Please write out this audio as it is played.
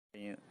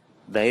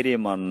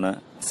தைரியமான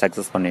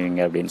சக்ஸஸ்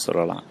பண்ணுவீங்க அப்படின்னு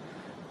சொல்லலாம்.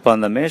 இப்போ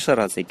அந்த மேஷ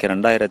ராசிக்கு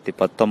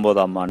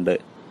 2019ஆம் ஆண்டு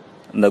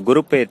இந்த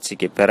குரு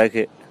பயிற்சிக்கு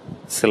பிறகு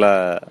சில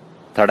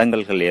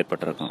தடங்கல்கள்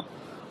ஏற்பட்டிருக்கும்.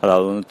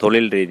 அதாவது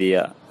தொழில்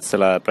ரீதியாக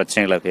சில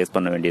பிரச்சனைகளை ஃபேஸ்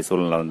பண்ண வேண்டிய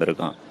சூழ்நிலை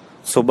வந்திருக்கும்.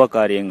 சுப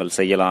காரியங்கள்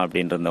செய்யலாம்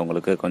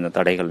அப்படின்றவங்களுக்கு கொஞ்சம்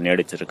தடைகள்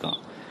நீடிச்சிருக்கும்.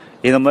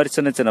 இந்த மாதிரி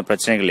சின்ன சின்ன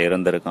பிரச்சனைகள்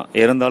இருந்திருக்கும்.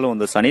 இருந்தாலும்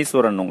வந்து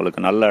சனீஸ்வரன்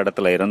உங்களுக்கு நல்ல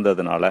இடத்துல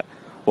இருந்ததுனால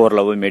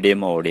ஓரளவு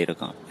மீடியமாக ஓடி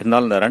இருக்கும்.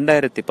 இருந்தாலும் இந்த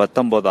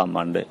 2019ஆம்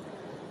ஆண்டு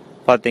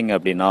பார்த்தீங்க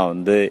அப்படின்னா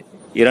வந்து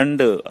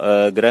 2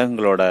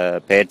 கிரகங்களோட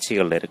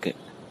பயிற்சிகள் இருக்கு.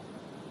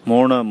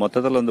 3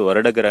 மொத்தத்தில் வந்து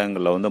வருட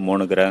கிரகங்களில் வந்து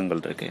 3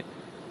 கிரகங்கள் இருக்கு.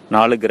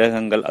 4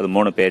 கிரகங்கள், அது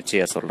 3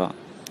 பயிற்சியாக சொல்கிறோம்.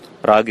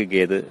 ராகு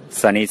கேது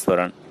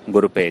சனீஸ்வரன்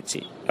குரு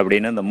பயிற்சி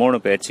அப்படின்னு இந்த 3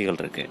 பயிற்சிகள்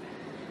இருக்கு.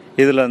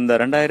 இதில் இந்த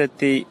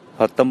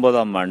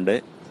 2019ஆம் ஆண்டு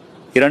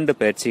 2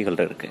 பயிற்சிகள்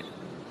இருக்கு.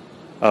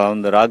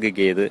 அதாவது ராகு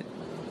கேது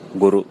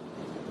குரு.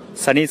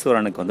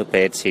 சனீஸ்வரனுக்கு வந்து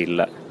பயிற்சி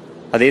இல்லை.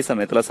 அதே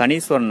சமயத்தில்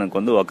சனீஸ்வரனுக்கு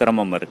வந்து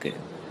வக்ரமம் இருக்கு.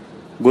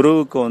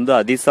 குருவுக்கு வந்து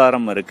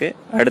அதிசாரம் இருக்கு.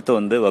 அடுத்து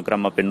வந்து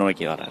வக்ரமா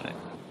பின்னோக்கி வர்றாரு.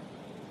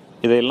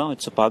 இதையெல்லாம்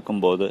வச்சு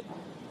பார்க்கும்போது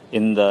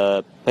இந்த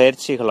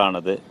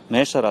பயிற்சிகளானது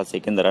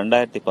மேஷராசிக்கு இந்த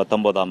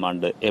 2019ஆம்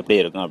ஆண்டு எப்படி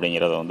இருக்கும்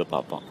அப்படிங்கிறத வந்து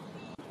பார்ப்போம்.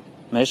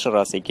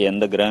 மேஷராசிக்கு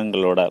எந்த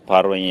கிரகங்களோட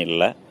பார்வையும்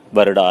இல்லை.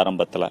 வருட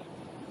ஆரம்பத்தில்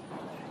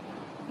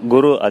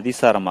குரு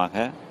அதிசாரமாக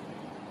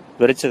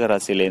விருச்சிக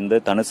ராசியிலேருந்து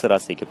தனுசு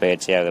ராசிக்கு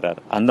பயிற்சி ஆகிறார்.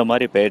 அந்த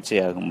மாதிரி பயிற்சி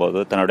ஆகும்போது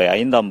தன்னுடைய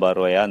 5ஆம்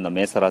பார்வையா இந்த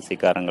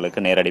மேசராசிக்காரங்களுக்கு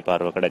நேரடி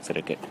பார்வை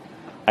கிடைச்சிருக்கு.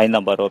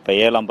 5ஆம் பார்வை, இப்போ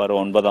 7ஆம் பார்வை,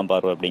 9ஆம்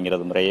பார்வை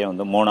அப்படிங்கிறது முறையே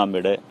வந்து 3ஆம்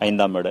வீடு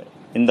 5ஆம் வீடு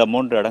இந்த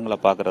 3 இடங்களை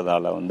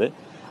பார்க்கறதால வந்து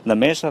இந்த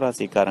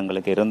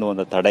மேஷராசிக்காரங்களுக்கு இருந்து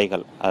வந்த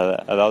தடைகள்,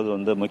 அதாவது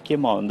வந்து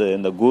முக்கியமாக வந்து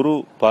இந்த குரு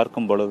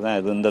பார்க்கும் பொழுது தான்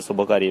இது இந்த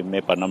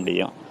சுபகாரியமே பண்ண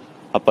முடியும்.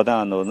 அப்போ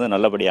தான் அந்த வந்து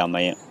நல்லபடியாக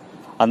அமையும்.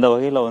 அந்த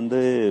வகையில் வந்து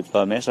இப்போ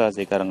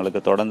மேஷராசிக்காரங்களுக்கு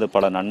தொடர்ந்து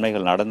பல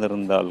நன்மைகள்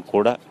நடந்திருந்தால்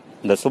கூட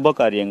இந்த சுப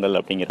காரியங்கள்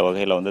அப்படிங்கிற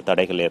வகையில் வந்து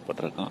தடைகள்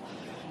ஏற்பட்டிருக்கும்.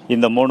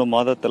 இந்த 3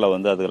 மாதத்தில்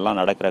வந்து அதெல்லாம்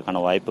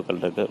நடக்கிறதுக்கான வாய்ப்புகள்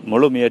இருக்குது.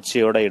 முழு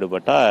முயற்சியோடு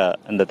ஈடுபட்டால்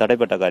இந்த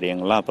தடைப்பட்ட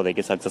காரியங்கள்லாம்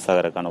அப்போதைக்கு சக்ஸஸ்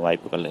ஆகிறதுக்கான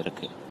வாய்ப்புகள்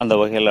இருக்குது. அந்த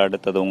வகையில்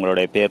அடுத்தது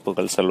உங்களுடைய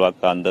பேர்ப்புகள்,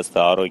 செல்வாக்கு, அந்தஸ்து,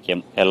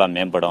 ஆரோக்கியம் எல்லாம்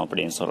மேம்படும்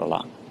அப்படின்னு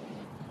சொல்லலாம்.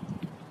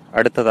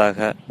 அடுத்ததாக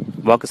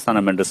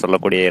வாக்குஸ்தானம் என்று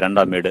சொல்லக்கூடிய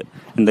 2ஆம் வீடு.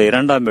 இந்த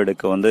 2ஆம்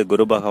வீடுக்கு வந்து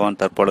குரு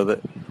பகவான் தற்பொழுது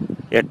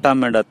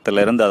 8ஆம்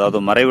இடத்திலிருந்து, அதாவது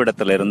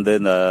மறைவிடத்திலிருந்து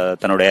இந்த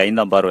தன்னுடைய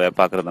 5ஆம் பார்வையை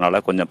பார்க்கறதுனால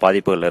கொஞ்சம்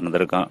பாதிப்புகள்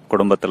இருந்திருக்கும்.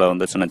 குடும்பத்தில்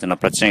வந்து சின்ன சின்ன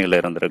பிரச்சனைகள்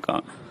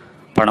இருந்திருக்கும்.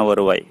 பண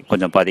வருவாய்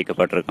கொஞ்சம்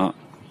பாதிக்கப்பட்டிருக்கும்.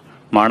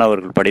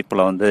 மாணவர்கள்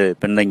படிப்பில் வந்து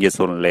பின்தங்கிய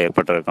சூழ்நிலை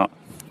ஏற்பட்டிருக்கும்.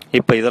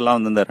 இப்போ இதெல்லாம்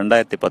வந்து இந்த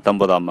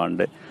 2019ஆம்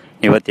ஆண்டு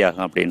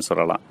நிவர்த்தியாகும் அப்படின்னு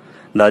சொல்லலாம்.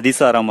 இந்த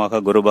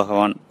அதிசாரமாக குரு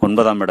பகவான்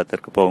 9ஆம்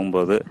இடத்திற்கு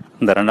போகும்போது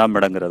இந்த 2ஆம்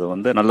இடங்கிறது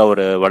வந்து நல்ல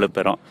ஒரு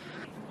வலுப்பெறும்.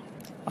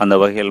 அந்த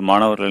வகையில்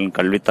மாணவர்களின்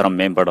கல்வித்தரம்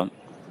மேம்படும்.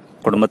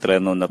 குடும்பத்தில்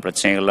இருந்து வந்த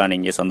பிரச்சனைகள்லாம்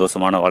நீங்கள்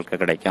சந்தோஷமான வாழ்க்கை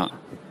கிடைக்கும்.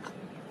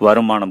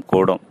 வருமானம்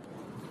கூடும்.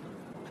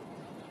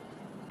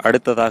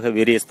 அடுத்ததாக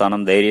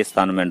வீரியஸ்தானம்,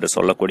 தைரியஸ்தானம் என்று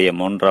சொல்லக்கூடிய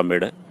 3ஆம்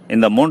வீடு.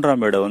 இந்த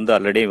 3ஆம் வீடு வந்து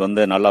ஆல்ரெடி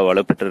வந்து நல்லா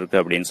வலுப்பெற்று இருக்கு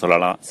அப்படின்னு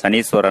சொல்லலாம்.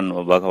 சனீஸ்வரன்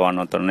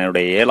பகவான்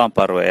தன்னுடைய 7ஆம்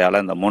பார்வையால்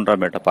இந்த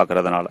 3ஆம் வீட்டை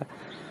பார்க்கறதுனால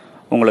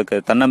உங்களுக்கு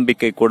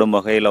தன்னம்பிக்கை கூடும்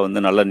வகையில் வந்து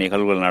நல்ல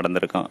நிகழ்வுகள்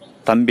நடந்திருக்கும்.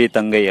 தம்பி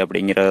தங்கை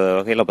அப்படிங்கிற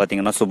வகையில்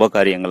பார்த்தீங்கன்னா சுப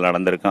காரியங்கள்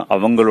நடந்திருக்கும்.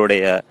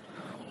 அவங்களுடைய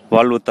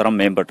வாழ்வுத்தரம்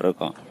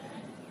மேம்பட்டிருக்கும்.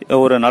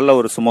 ஒரு நல்ல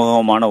ஒரு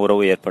சுமூகமான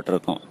உறவு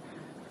ஏற்பட்டிருக்கும்.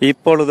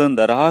 இப்பொழுது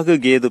இந்த ராகு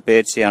கேது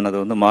பயிற்சியானது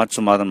வந்து மார்ச்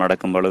மாதம்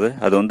நடக்கும் பொழுது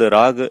அது வந்து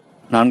ராகு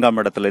 4ஆம்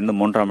இடத்திலிருந்து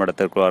 3ஆம்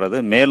இடத்திற்கு வர்றது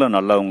மேலும்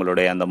நல்லா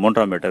உங்களுடைய அந்த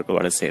 3ஆம் இடத்திற்கு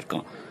வலு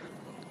சேர்க்கும்.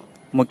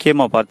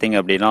 முக்கியமாக பார்த்தீங்க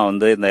அப்படின்னா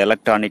வந்து இந்த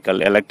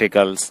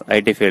எலக்ட்ரிக்கல்ஸ்,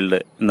 ஐடி ஃபீல்டு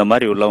இந்த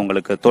மாதிரி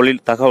உள்ளவங்களுக்கு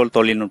தகவல்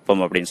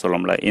தொழில்நுட்பம் அப்படின்னு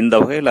சொல்லணும்ல, இந்த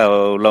வகையில்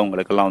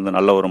உள்ளவங்களுக்கெல்லாம் வந்து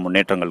நல்ல ஒரு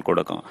முன்னேற்றங்கள்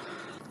கொடுக்கும்.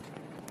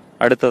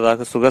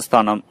 அடுத்ததாக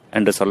சுகஸ்தானம்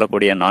என்று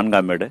சொல்லக்கூடிய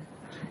 4ஆம் வீடு.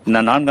 இந்த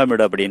 4ஆம்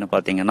வீடு அப்படின்னு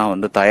பார்த்தீங்கன்னா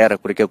வந்து தயாரை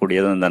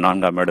குறிக்கக்கூடியது இந்த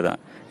 4ஆம் வீடு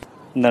தான்.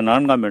 இந்த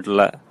 4ஆம்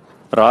வீட்டில்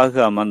ராகு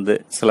அமர்ந்து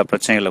சில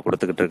பிரச்சனைகளை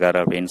கொடுத்துக்கிட்டு இருக்காரு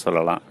அப்படின்னு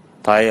சொல்லலாம்.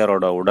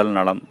 தாயாரோட உடல்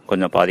நலம்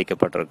கொஞ்சம்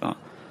பாதிக்கப்பட்டிருக்கும்.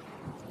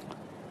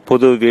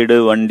 புது வீடு,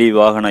 வண்டி,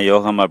 வாகன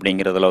யோகம்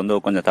அப்படிங்கிறதுல வந்து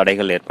கொஞ்சம்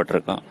தடைகள்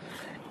ஏற்பட்டிருக்கும்.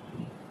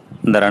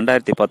 இந்த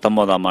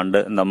 2019ஆம் ஆண்டு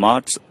இந்த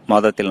மார்ச்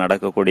மாதத்தில்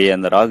நடக்கக்கூடிய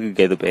இந்த ராகு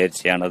கேது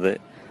பயிற்சியானது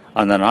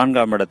அந்த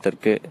 4ஆம்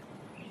இடத்திற்கு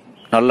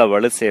நல்ல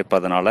வலு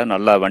சேர்ப்பதனால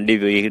நல்ல வண்டி,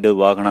 வீடு,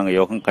 வாகன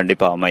யோகம்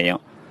கண்டிப்பாக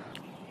அமையும்.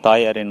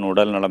 தாயாரின்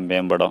உடல் நலம்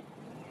மேம்படும்.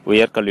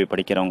 உயர்கல்வி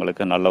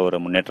படிக்கிறவங்களுக்கு நல்ல ஒரு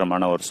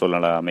முன்னேற்றமான ஒரு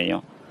சூழ்நிலை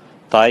அமையும்.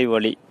 தாய்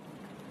வழி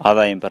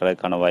ஆதாயம்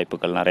பெறதுக்கான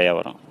வாய்ப்புகள் நிறைய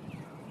வரும்.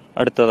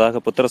 அடுத்ததாக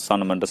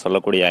புத்திரஸ்தானம் என்று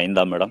சொல்லக்கூடிய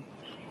 5ஆம் இடம்.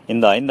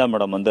 இந்த 5ஆம்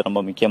இடம் வந்து ரொம்ப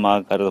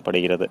முக்கியமாக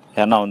கருதப்படுகிறது.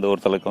 ஏன்னா வந்து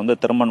ஒருத்தருக்கு வந்து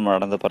திருமணம்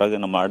நடந்த பிறகு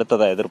நம்ம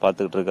அடுத்ததாக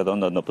எதிர்பார்த்துக்கிட்டு இருக்கிறது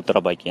வந்து அந்த புத்திர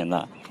பாக்கியம்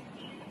தான்.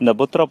 இந்த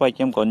புத்திர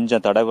பாக்கியம்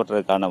கொஞ்சம்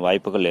தடைபடுறதுக்கான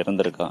வாய்ப்புகள்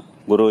இருந்திருக்கும்.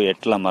 குரு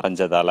 8ல்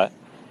மறைஞ்சதால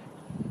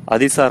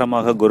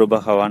அதிசாரமாக குரு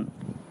பகவான்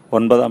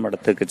 9ஆம்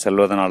இடத்துக்கு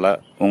செல்வதனால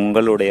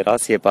உங்களுடைய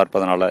ராசியை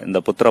பார்ப்பதனால இந்த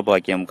புத்திர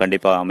பாக்கியம்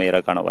கண்டிப்பாக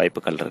அமையறதுக்கான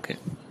வாய்ப்புகள் இருக்கு.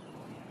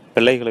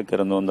 பிள்ளைகளுக்கு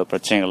இருந்து வந்த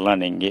பிரச்சனைகள்லாம்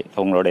நீங்கி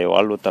அவங்களுடைய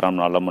வாழ்வு தரம்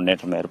நல்ல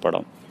முன்னேற்றம்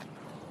ஏற்படும்.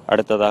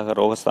 அடுத்ததாக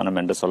ரோகஸ்தானம்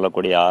என்று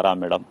சொல்லக்கூடிய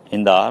 6ஆம் இடம்.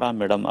 இந்த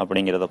 6ஆம் இடம்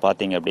அப்படிங்கிறத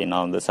பார்த்தீங்க அப்படின்னா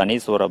வந்து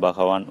சனீஸ்வர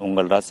பகவான்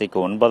உங்கள் ராசிக்கு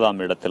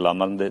 9ஆம் இடத்தில்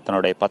அமர்ந்து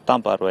தன்னுடைய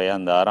 10ஆம் பார்வையை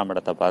அந்த 6ஆம்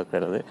இடத்தை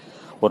பார்க்கிறது.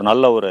 ஒரு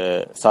நல்ல ஒரு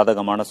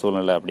சாதகமான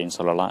சூழ்நிலை அப்படின்னு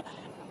சொல்லலாம்.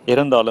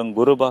 இருந்தாலும்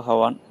குரு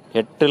பகவான்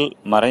 8ல்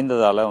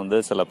மறைந்ததால வந்து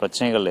சில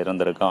பிரச்சனைகள்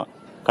இருந்திருக்கும்.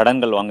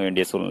 கடன்கள் வாங்க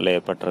வேண்டிய சூழ்நிலை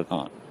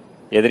ஏற்பட்டிருக்கும்.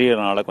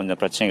 எதிரிகளால கொஞ்சம்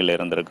பிரச்சனைகள்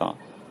இருந்திருக்கும்.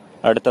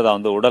 அடுத்ததாக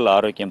வந்து உடல்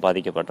ஆரோக்கியம்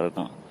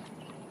பாதிக்கப்பட்டிருக்கும்.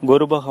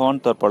 குரு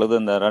பகவான் தற்பொழுது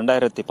இந்த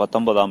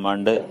 2019ஆம்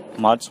ஆண்டு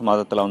மார்ச்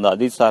மாதத்தில் வந்து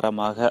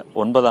அதிசாரமாக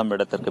 9ஆம்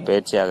இடத்திற்கு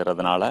பயிற்சி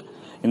ஆகிறதுனால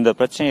இந்த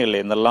பிரச்சனைகள்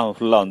இதெல்லாம்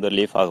ஃபுல்லாக வந்து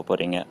லீஃப் ஆக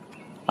போறீங்க.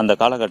 அந்த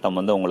காலகட்டம்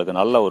வந்து உங்களுக்கு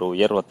நல்ல ஒரு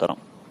உயர்வை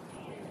தரும்.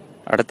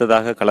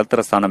 அடுத்ததாக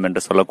களத்திரஸ்தானம்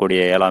என்று சொல்லக்கூடிய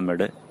 7ஆம்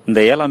வீடு. இந்த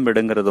 7ஆம்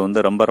வீடுங்கிறது வந்து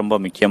ரொம்ப ரொம்ப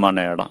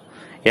முக்கியமான இடம்.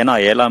 ஏன்னா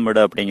 7ஆம் வீடு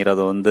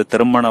அப்படிங்கிறது வந்து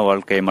திருமண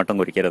வாழ்க்கையை மட்டும்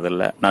குறிக்கிறது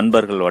இல்லை,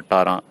 நண்பர்கள்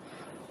வட்டாரம்,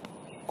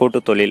 கூட்டு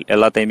தொழில்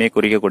எல்லாத்தையுமே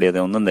குறிக்கக்கூடியது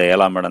வந்து இந்த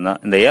 7ஆம் இடம்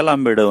தான். இந்த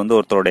 7ஆம் வீடு வந்து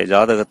ஒருத்தருடைய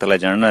ஜாதகத்துல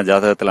ஜனன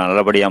ஜாதகத்துல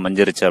நல்லபடியா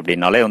மஞ்சிருச்சு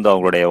அப்படின்னாலே வந்து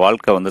அவங்களுடைய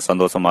வாழ்க்கை வந்து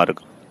சந்தோஷமா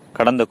இருக்கும்.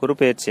 கடந்த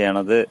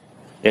குருப்பெயர்ச்சியானது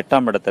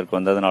 8ஆம் இடத்திற்கு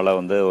வந்ததுனால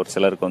வந்து ஒரு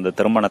சிலருக்கு வந்து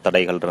திருமண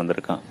தடைகள்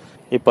இருந்திருக்கும்.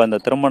 இப்போ அந்த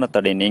திருமண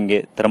தடை நீங்கி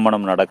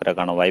திருமணம்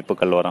நடக்கிறதுக்கான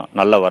வாய்ப்புகள் வரும்.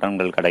 நல்ல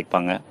வரன்கள்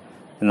கிடைப்பாங்க.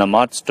 இந்த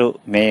மார்ச் டு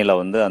மேல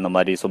வந்து அந்த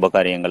மாதிரி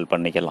சுபகாரியங்கள்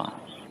பண்ணிக்கலாம்.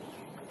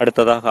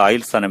 அடுத்ததாக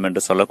ஆயுள் ஸ்தானம்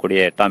என்று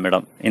சொல்லக்கூடிய 8ஆம்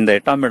இடம். இந்த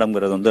 8ஆம்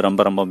இடம்ங்கிறது வந்து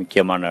ரொம்ப ரொம்ப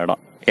முக்கியமான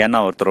இடம். ஏன்னா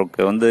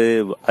ஒருத்தருக்கு வந்து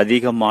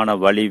அதிகமான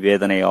வலி,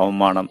 வேதனை,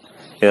 அவமானம்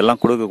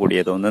இதெல்லாம்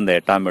கொடுக்கக்கூடியது வந்து இந்த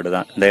 8ஆம் வீடு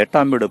தான். இந்த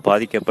 8ஆம் வீடு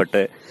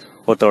பாதிக்கப்பட்டு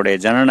ஒருத்தருடைய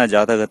ஜனன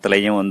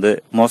ஜாதகத்திலையும் வந்து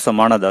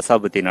மோசமான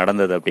தசாபுத்தி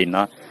நடந்தது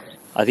அப்படின்னா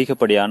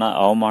அதிகப்படியான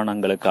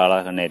அவமானங்களுக்கு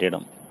ஆளாக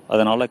நேரிடும்.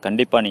 அதனால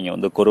கண்டிப்பா நீங்க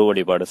வந்து குரு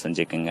வழிபாடு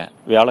செஞ்சுக்குங்க.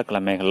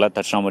 வியாழக்கிழமைகள்ல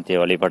தட்சிணாமூர்த்தியை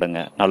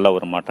வழிபடுங்க. நல்ல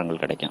ஒரு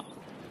மாற்றங்கள் கிடைக்கும்.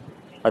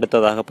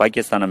 அடுத்ததாக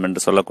பாகிஸ்தானம்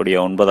என்று சொல்லக்கூடிய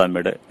 9ஆம்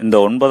வீடு. இந்த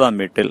 9ஆம்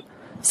வீட்டில்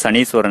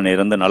சனீஸ்வரன்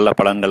இருந்து நல்ல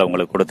பலன்களை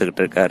உங்களுக்கு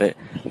கொடுத்துக்கிட்டு இருக்காரு.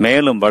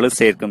 மேலும் வலு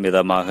சேர்க்கும்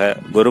விதமாக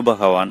குரு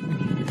பகவான்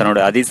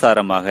தன்னுடைய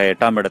அதிசாரமாக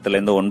 8ஆம்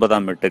இடத்திலிருந்து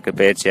 9ஆம் வீட்டுக்கு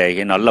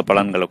பயிற்சியாகி நல்ல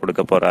பலன்களை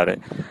கொடுக்க போறாரு.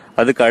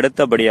 அதுக்கு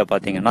அடுத்தபடியா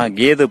பாத்தீங்கன்னா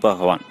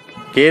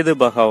கேது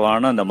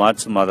பகவான் அந்த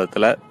மார்ச்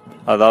மாதத்துல,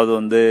 அதாவது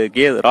வந்து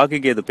ராகு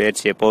கேது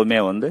பயிற்சி எப்பவுமே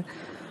வந்து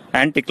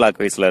ஆன்டி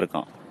கிளாக் வைஸ்ல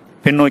இருக்கும்,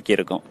 பின்னோக்கி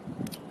இருக்கும்.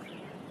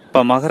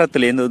 இப்ப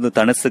மகரத்திலேருந்து வந்து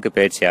தனுசுக்கு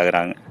பயிற்சி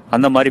ஆகுறாங்க.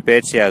 அந்த மாதிரி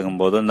பயிற்சி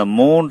ஆகும்போது இந்த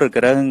 3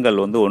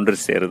 கிரகங்கள் வந்து ஒன்று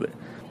சேருது.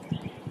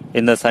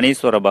 இந்த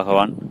சனீஸ்வர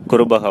பகவான்,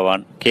 குரு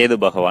பகவான், கேது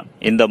பகவான்,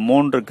 இந்த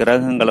 3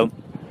 கிரகங்களும்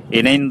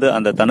இணைந்து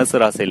அந்த தனுசு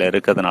ராசியில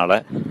இருக்கிறதுனால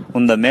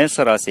இந்த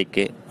மேஷ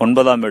ராசிக்கு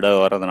 9ஆம்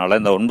இடம் வர்றதுனால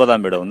இந்த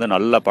 9ஆம் இடம் வந்து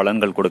நல்ல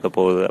பலன்கள் கொடுக்க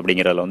போகுது.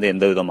 அப்படிங்கறதுல வந்து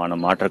எந்த விதமான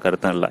மாற்ற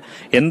கருத்தும் இல்லை.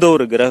 எந்த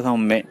ஒரு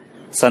கிரகமுமே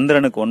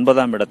சந்திரனுக்கு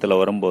 9ஆம் இடத்துல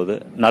வரும்போது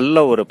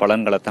நல்ல ஒரு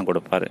பலன்களை தான்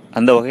கொடுப்பாரு.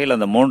 அந்த வகையில்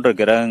அந்த 3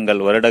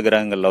 கிரகங்கள் வருட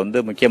கிரகங்கள்ல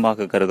வந்து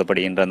முக்கியமாக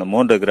கருதப்படுகின்ற அந்த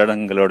 3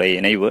 கிரகங்களோட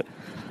இணைவு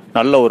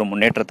நல்ல ஒரு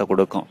முன்னேற்றத்தை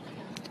கொடுக்கும்.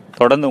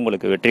 தொடர்ந்து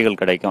உங்களுக்கு வெற்றிகள்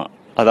கிடைக்கும்.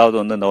 அதாவது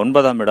வந்து இந்த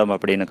 9ஆம் இடம்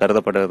அப்படின்னு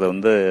கருதப்படுறது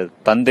வந்து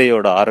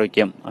தந்தையோட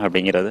ஆரோக்கியம்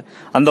அப்படிங்கிறது.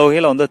 அந்த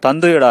வகையில வந்து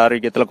தந்தையோட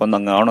ஆரோக்கியத்துல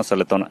கொஞ்சம் கவனம்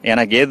செலுத்தணும்.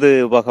 ஏன்னா கேது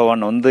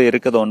பகவான் வந்து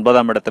இருக்கிறது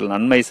 9ஆம் இடத்துல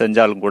நன்மை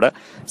செஞ்சாலும் கூட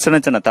சின்ன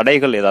சின்ன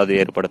தடைகள் ஏதாவது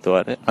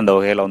ஏற்படுத்துவாரு. அந்த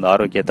வகையில வந்து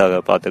ஆரோக்கியத்தை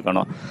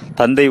பார்த்துக்கணும்.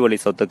 தந்தை வழி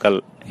சொத்துக்கள்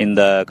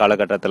இந்த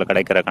காலகட்டத்தில்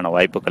கிடைக்கிறதுக்கான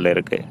வாய்ப்புகள்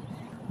இருக்கு.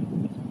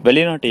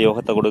 வெளிநாட்டு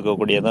யோகத்தை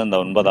கொடுக்கக்கூடியது இந்த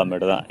 9ஆம்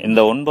வீடு தான். இந்த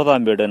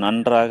 9ஆம் வீடு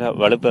நன்றாக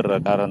வலுப்பெறுற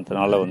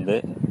காரணத்தினால வந்து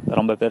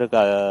ரொம்ப பேருக்கு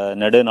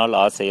நெடுநாள்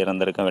ஆசை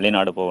இருந்திருக்கும்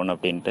வெளிநாடு போகணும்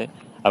அப்படின்ட்டு.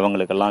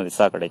 அவங்களுக்கெல்லாம்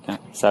விசா கிடைக்கும்.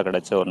 விசா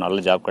கிடைச்சி ஒரு நல்ல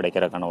ஜாப்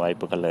கிடைக்கிறதுக்கான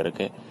வாய்ப்புகள்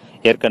இருக்கு.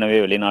 ஏற்கனவே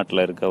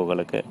வெளிநாட்டில்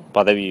இருக்கவங்களுக்கு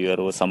பதவி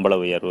உயர்வு, சம்பள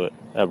உயர்வு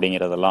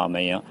அப்படிங்கிறதெல்லாம்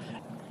அமையும்.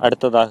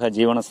 அடுத்ததாக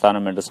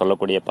ஜீவனஸ்தானம் என்று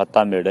சொல்லக்கூடிய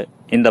 10ஆம் வீடு.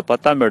 இந்த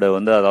 10ஆம் வீடு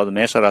வந்து அதாவது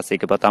மேஷ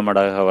ராசிக்கு 10ஆம்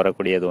வீடாக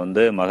வரக்கூடியது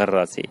வந்து மகர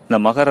ராசி. இந்த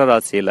மகர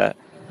ராசியில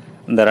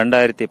இந்த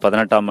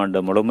 2018ஆம் ஆண்டு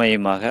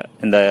முழுமையுமாக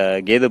இந்த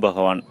கேது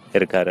பகவான்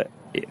இருக்காரு.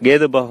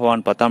 கேது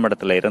பகவான் 10ஆம்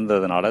இடத்துல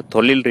இருந்ததுனால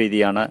தொழில்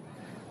ரீதியான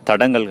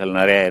தடங்கல்கள்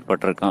நிறைய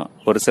ஏற்பட்டிருக்கும்.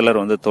 ஒரு சிலர்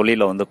வந்து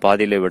தொழிலை வந்து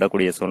பாதியிலே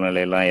விடக்கூடிய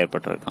சூழ்நிலை எல்லாம்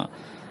ஏற்பட்டிருக்கும்.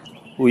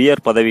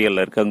 உயர் பதவிகள்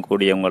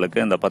இருக்கக்கூடியவங்களுக்கு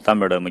இந்த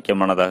 10ஆம் இடம்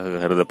முக்கியமானதாக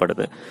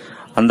கருதப்படுது.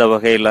 அந்த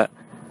வகையில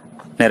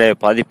நிறைய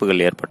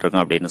பாதிப்புகள்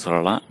ஏற்பட்டிருக்கும் அப்படின்னு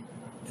சொல்லலாம்.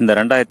 இந்த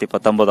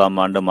 2019ஆம்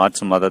ஆண்டு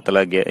மார்ச்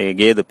மாதத்துல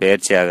கேது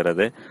பெயர்ச்சி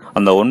ஆகிறது.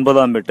 அந்த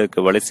 9ஆம்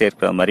வீட்டுக்கு வலு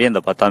சேர்க்கிற மாதிரி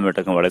அந்த 10ஆம்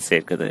வீட்டுக்கும் வலு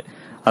சேர்க்குது.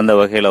 அந்த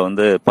வகையில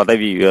வந்து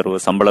பதவி உயர்வு,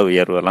 சம்பள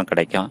உயர்வு எல்லாம்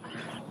கிடைக்கும்.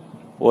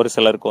 ஒரு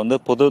சிலருக்கு வந்து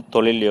புது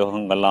தொழில்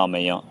யோகங்கள்லாம்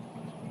அமையும்.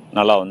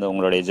 நல்லா வந்து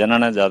உங்களுடைய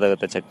ஜனன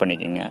ஜாதகத்தை செக்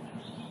பண்ணிக்கோங்க.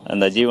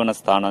 அந்த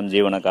ஜீவனஸ்தானம்,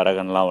 ஜீவன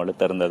கரகன்லாம்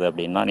வலுத்திருந்தது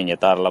அப்படின்னா நீங்க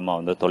தாராளமா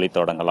வந்து தொழில்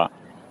தொடங்கலாம்.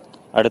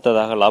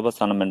 அடுத்ததாக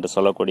லாபஸ்தானம் என்று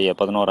சொல்லக்கூடிய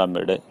 11ஆம்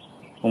வீடு.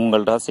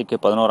 உங்கள் ராசிக்கு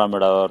 11ஆம்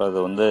இடம் வர்றது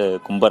வந்து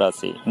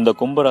கும்பராசி. இந்த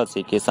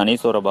கும்பராசிக்கு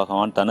சனீஸ்வர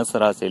பகவான் தனுசு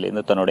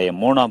ராசியிலிருந்து தன்னுடைய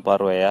 3ஆம்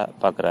பார்வையா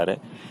பார்க்குறாரு.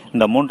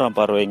 இந்த 3ஆம்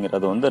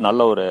பார்வைங்கிறது வந்து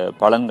நல்ல ஒரு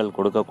பலன்கள்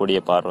கொடுக்கக்கூடிய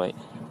பார்வை.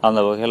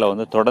 அந்த வகையில்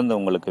வந்து தொடர்ந்து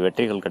உங்களுக்கு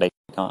வெற்றிகள்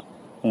கிடைக்கும்.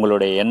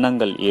 உங்களுடைய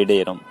எண்ணங்கள்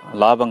ஈடேறும்,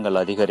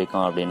 லாபங்கள்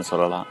அதிகரிக்கும் அப்படின்னு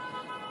சொல்லலாம்.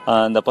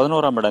 இந்த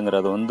 11ஆம்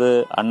இடங்கிறது வந்து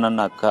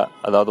அண்ணன், அக்கா,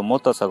 அதாவது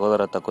மூத்த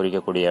சகோதரத்தை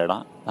குறிக்கக்கூடிய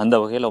இடம். அந்த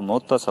வகையில்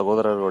மூத்த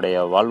சகோதரருடைய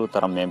வாழ்வு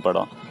தரம்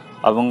மேம்படும்.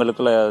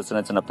 அவங்களுக்குள்ள சின்ன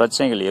சின்ன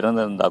பிரச்சனைகள்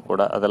இருந்திருந்தா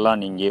கூட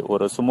அதெல்லாம் நீங்கி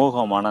ஒரு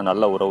சுமூகமான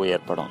நல்ல உறவு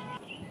ஏற்படும்.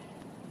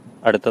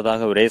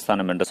 அடுத்ததாக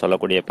விரயஸ்தானம் என்று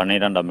சொல்லக்கூடிய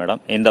 12ஆம்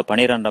இடம். இந்த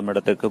 12ஆம்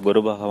இடத்துக்கு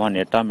குரு பகவான்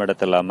 8ஆம்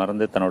இடத்தில்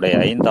அமர்ந்து தன்னுடைய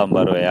 5ஆம்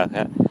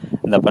பார்வையாக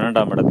இந்த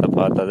 12ஆம் இடத்தை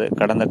பார்த்தது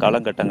கடந்த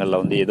காலகட்டங்களில்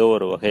வந்து ஏதோ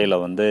ஒரு வகையில்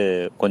வந்து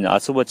கொஞ்சம்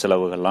அசுப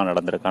செலவுகள்லாம்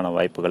நடந்திருக்கான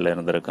வாய்ப்புகள்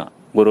இருந்திருக்கும்.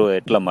 குரு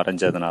 8ல்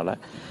மறைஞ்சதுனால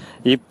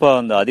இப்போ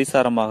அந்த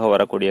அதிசாரமாக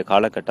வரக்கூடிய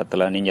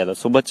காலகட்டத்தில் நீங்கள் அதை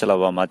சுப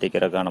செலவாக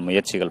மாற்றிக்கிறதுக்கான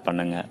முயற்சிகள்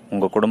பண்ணுங்க.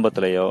 உங்கள்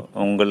குடும்பத்திலேயோ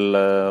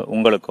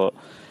உங்களுக்கோ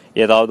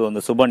ஏதாவது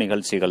வந்து சுப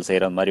நிகழ்ச்சிகள்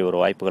செய்கிற மாதிரி ஒரு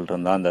வாய்ப்புகள்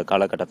இருந்தால் அந்த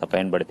காலகட்டத்தை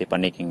பயன்படுத்தி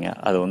பண்ணிக்கிங்க.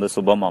 அது வந்து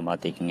சுபமாக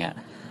மாற்றிக்கிங்க.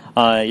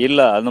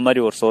 இல்லை அந்த மாதிரி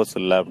ஒரு சோர்ஸ்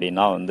இல்லை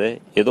அப்படின்னா வந்து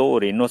ஏதோ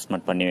ஒரு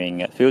இன்வெஸ்ட்மெண்ட் பண்ணி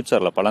வைங்க.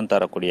 ஃபியூச்சரில் பலன்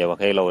தரக்கூடிய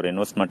வகையில் ஒரு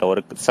இன்வெஸ்ட்மெண்ட்டை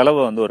ஒரு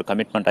செலவை வந்து ஒரு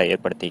கமிட்மெண்ட்டாக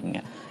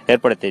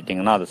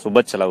ஏற்படுத்திட்டிங்கன்னா அது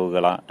சுப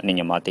செலவுகளாக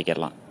நீங்கள்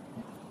மாற்றிக்கலாம்.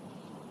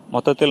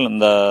 மொத்தத்தில்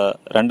இந்த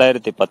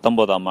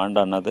 2019ஆம்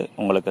ஆண்டானது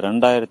உங்களுக்கு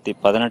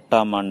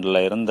 2018ஆம்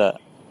ஆண்டில் இருந்த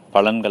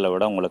பலன்களை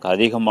விட உங்களுக்கு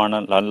அதிகமான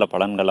நல்ல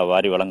பலன்களை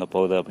வாரி வழங்க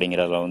போகுது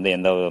அப்படிங்கிறதுல வந்து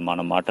எந்த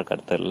விதமான மாற்று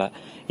கருத்து இல்லை.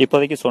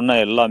 இப்போதைக்கு சொன்ன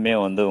எல்லாமே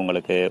வந்து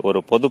உங்களுக்கு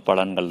ஒரு பொது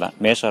பலன்கள் தான்.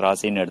 மேஷ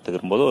ராசின்னு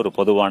எடுத்துக்கும் போது ஒரு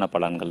பொதுவான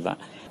பலன்கள்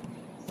தான்.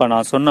 இப்போ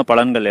நான் சொன்ன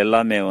பலன்கள்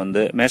எல்லாமே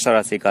வந்து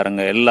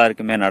மேஷராசிக்காரங்க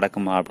எல்லாருக்குமே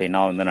நடக்குமா அப்படின்னா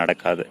வந்து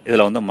நடக்காது.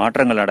 இதில் வந்து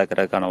மாற்றங்கள்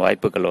நடக்கிறதுக்கான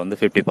வாய்ப்புகள் வந்து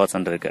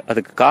 50% இருக்குது.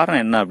 அதுக்கு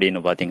காரணம் என்ன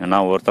அப்படின்னு பார்த்தீங்கன்னா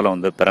ஒருத்தர்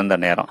வந்து பிறந்த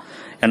நேரம்.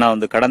 ஏன்னா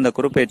வந்து கடந்த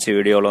குறுப்பெயர்ச்சி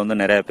வீடியோவில்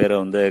வந்து நிறைய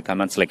பேர் வந்து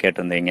கமெண்ட்ஸில்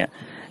கேட்டிருந்தீங்க,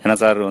 ஏன்னா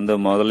சார் வந்து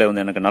முதல்ல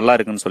வந்து எனக்கு நல்லா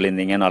இருக்குன்னு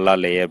சொல்லியிருந்தீங்க, நல்லா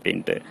இல்லையே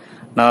அப்படின்ட்டு.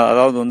 நான்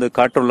அதாவது வந்து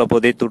காற்றுள்ள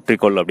போதே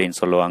தூற்றிக்கொள் அப்படின்னு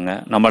சொல்லுவாங்க.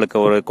 நம்மளுக்கு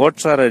ஒரு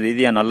கோட்சார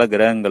ரீதியாக நல்ல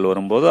கிரகங்கள்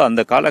வரும்போது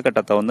அந்த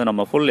காலகட்டத்தை வந்து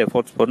நம்ம ஃபுல்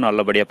எஃபோர்ட்ஸ் போட்டு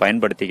நல்லபடியாக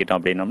பயன்படுத்திக்கிட்டோம்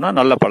அப்படின்னோம்னா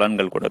நல்ல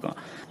பலன்கள் கொடுக்கும்.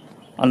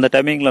 அந்த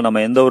டைமிங்கில்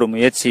நம்ம எந்த ஒரு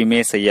முயற்சியுமே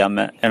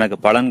செய்யாமல் எனக்கு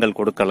பலன்கள்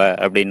கொடுக்கல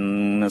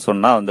அப்படின்னு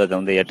சொன்னால் வந்து அதை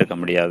வந்து ஏற்றுக்க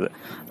முடியாது.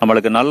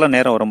 நம்மளுக்கு நல்ல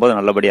நேரம் வரும்போது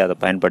நல்லபடியாக அதை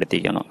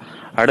பயன்படுத்திக்கணும்.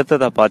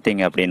 அடுத்ததாக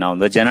பார்த்தீங்க அப்படின்னா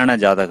வந்து ஜனன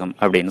ஜாதகம்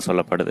அப்படின்னு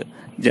சொல்லப்படுது.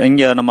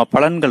 இங்கே நம்ம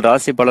பலன்கள்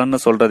ராசி பலன்னு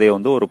சொல்றதே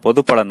வந்து ஒரு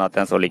பொது பலனாக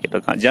தான் சொல்லிக்கிட்டு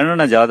இருக்கோம்.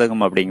 ஜனன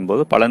ஜாதகம்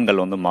அப்படிங்கும்போது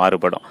பலன்கள் வந்து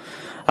மாறுபடும்.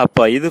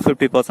 அப்போ இது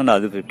 50%,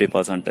 அது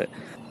 50%.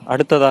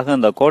 அடுத்ததாக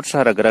இந்த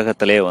கோட்சார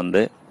கிரகத்திலே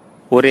வந்து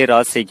ஒரே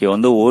ராசிக்கு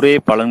வந்து ஒரே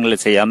பலன்களை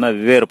செய்யாம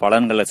வெவ்வேறு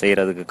பலன்களை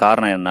செய்யறதுக்கு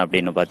காரணம் என்ன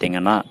அப்படின்னு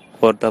பாத்தீங்கன்னா,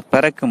 ஒருத்தர்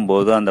பிறக்கும்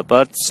போது அந்த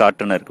பர்த்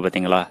சார்ட்னு இருக்கு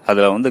பாத்தீங்களா,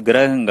 அதுல வந்து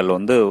கிரகங்கள்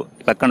வந்து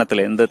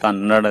லக்கணத்துல இருந்து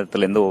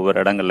தன்னடத்துல இருந்து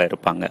ஒவ்வொரு இடங்கள்ல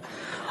இருப்பாங்க.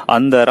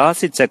 அந்த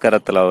ராசி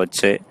சக்கரத்துல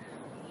வச்சு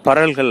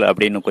பரல்கள்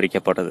அப்படின்னு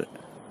குறிக்கப்படுது.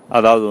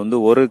 அதாவது வந்து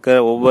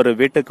ஒவ்வொரு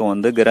வீட்டுக்கும்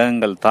வந்து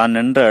கிரகங்கள் தான்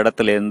நின்ற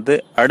இடத்துல இருந்து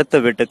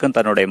அடுத்த வீட்டுக்கும்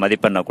தன்னுடைய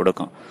மதிப்பெண்ணை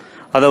கொடுக்கும்.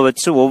 அதை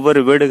வச்சு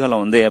ஒவ்வொரு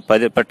வீடுகளும் வந்து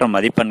பெற்ற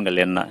மதிப்பெண்கள்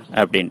என்ன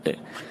அப்படின்ட்டு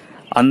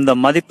அந்த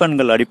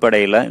மதிப்பெண்கள்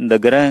அடிப்படையில் இந்த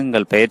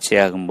கிரகங்கள் பயிற்சி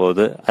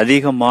ஆகும்போது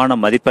அதிகமான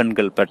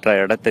மதிப்பெண்கள் பெற்ற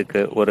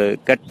இடத்துக்கு ஒரு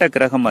கெட்ட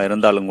கிரகமாக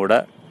இருந்தாலும் கூட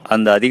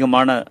அந்த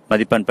அதிகமான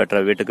மதிப்பெண்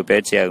பெற்ற வீட்டுக்கு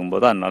பயிற்சி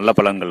ஆகும்போது அது நல்ல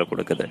பலன்களை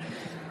கொடுக்குது.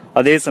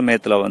 அதே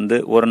சமயத்தில் வந்து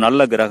ஒரு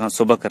நல்ல கிரகம்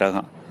சுப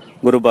கிரகம்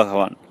குரு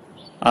பகவான்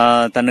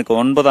தனக்கு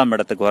 9ஆம்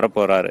இடத்துக்கு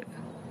வரப்போறாரு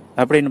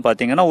அப்படின்னு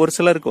பார்த்தீங்கன்னா ஒரு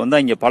சிலருக்கு வந்து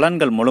அங்கே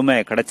பலன்கள்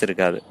முழுமையாக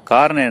கிடைச்சிருக்காது.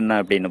 காரணம் என்ன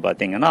அப்படின்னு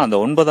பார்த்தீங்கன்னா அந்த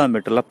 9ஆம்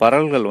வீட்டில்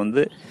பரல்கள்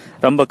வந்து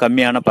ரொம்ப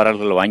கம்மியான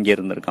பரல்கள் வாங்கி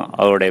இருந்திருக்கான்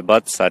அவருடைய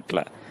பர்த்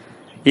சார்ட்ல.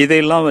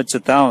 இதையெல்லாம் வச்சு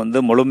தான்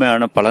வந்து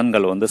முழுமையான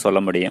பலன்கள் வந்து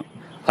சொல்ல முடியும்.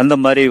 அந்த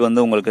மாதிரி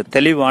வந்து உங்களுக்கு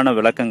தெளிவான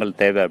விளக்கங்கள்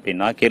தேவை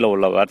அப்படின்னா கீழே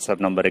உள்ள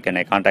வாட்ஸ்அப் நம்பருக்கு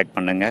என்னை கான்டாக்ட்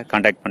பண்ணுங்க.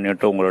 கான்டாக்ட்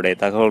பண்ணிட்டு உங்களுடைய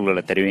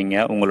தகவல்களை தெரிவிங்க.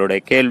 உங்களுடைய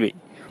கேள்வி,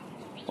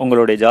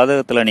 உங்களுடைய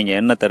ஜாதகத்தில்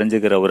நீங்கள் என்ன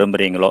தெரிஞ்சுக்கிற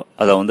விரும்புகிறீங்களோ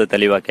அதை வந்து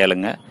தெளிவாக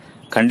கேளுங்க.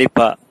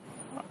 கண்டிப்பாக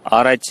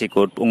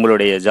ஆராய்ச்சிக்கு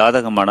உங்களுடைய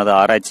ஜாதகமானது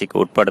ஆராய்ச்சிக்கு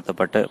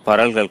உட்படுத்தப்பட்டு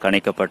பரல்கள்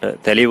கணிக்கப்பட்டு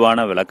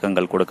தெளிவான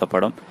விளக்கங்கள்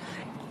கொடுக்கப்படும்.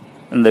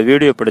 இந்த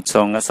வீடியோ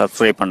பிடிச்சவங்க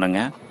சப்ஸ்கிரைப் பண்ணுங்க.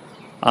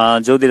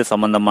 ஜோதிட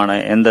சம்பந்தமான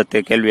எந்த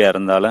கேள்வியாக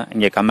இருந்தாலும்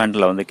இங்கே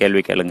கமெண்ட்ல வந்து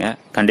கேள்வி கேளுங்க.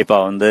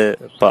 கண்டிப்பாக வந்து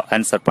இப்போ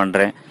ஆன்சர்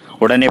பண்ணுறேன்.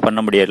 உடனே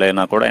பண்ண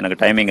முடியலைன்னா கூட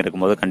எனக்கு டைமிங்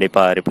இருக்கும்போது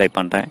கண்டிப்பாக ரிப்ளை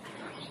பண்ணுறேன்.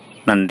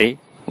 நன்றி,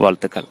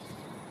 வாழ்த்துக்கள்.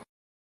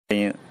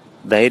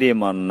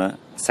 தைரியமான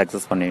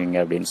சக்ஸஸ் பண்ணுவீங்க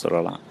அப்படின்னு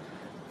சொல்லலாம்.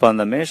 இப்போ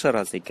அந்த மேஷ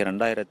ராசிக்கு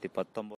 2019